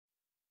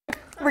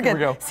We're good.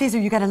 Here we go. Caesar,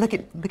 you gotta look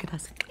at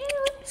us.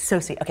 So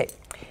sweet. Okay,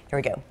 here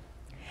we go.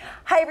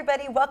 Hi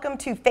everybody, welcome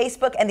to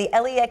Facebook and the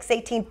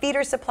LEX18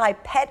 Feeder Supply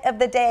Pet of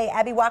the Day.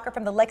 Abby Walker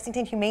from the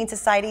Lexington Humane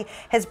Society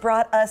has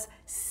brought us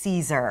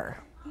Caesar.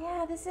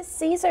 Yeah, this is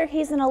Caesar.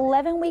 He's an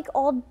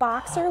 11-week-old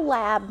boxer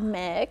lab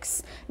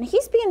mix. And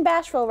he's being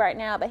bashful right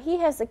now, but he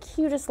has the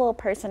cutest little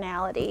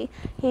personality.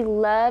 He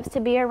loves to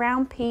be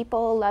around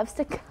people, loves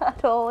to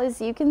cuddle, as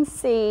you can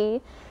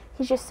see.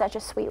 He's just such a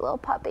sweet little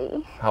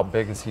puppy. How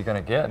big is he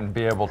going to get and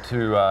be able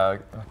to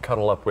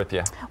cuddle up with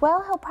you?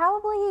 Well, he'll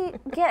probably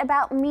get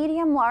about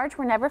medium large.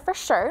 We're never for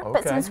sure,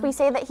 but since we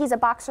say that he's a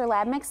boxer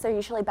lab mix, they're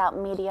usually about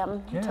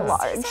medium to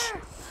large.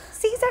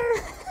 Caesar!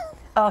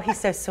 Oh, he's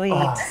so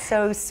sweet,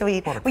 so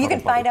sweet. Well, you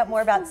can find out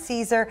more about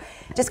Caesar.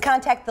 Just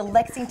contact the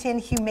Lexington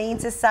Humane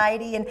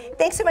Society. And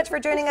thanks so much for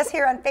joining us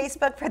here on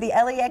Facebook for the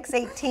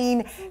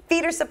LEX18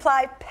 Feeder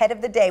Supply Pet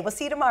of the Day. We'll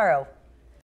see you tomorrow.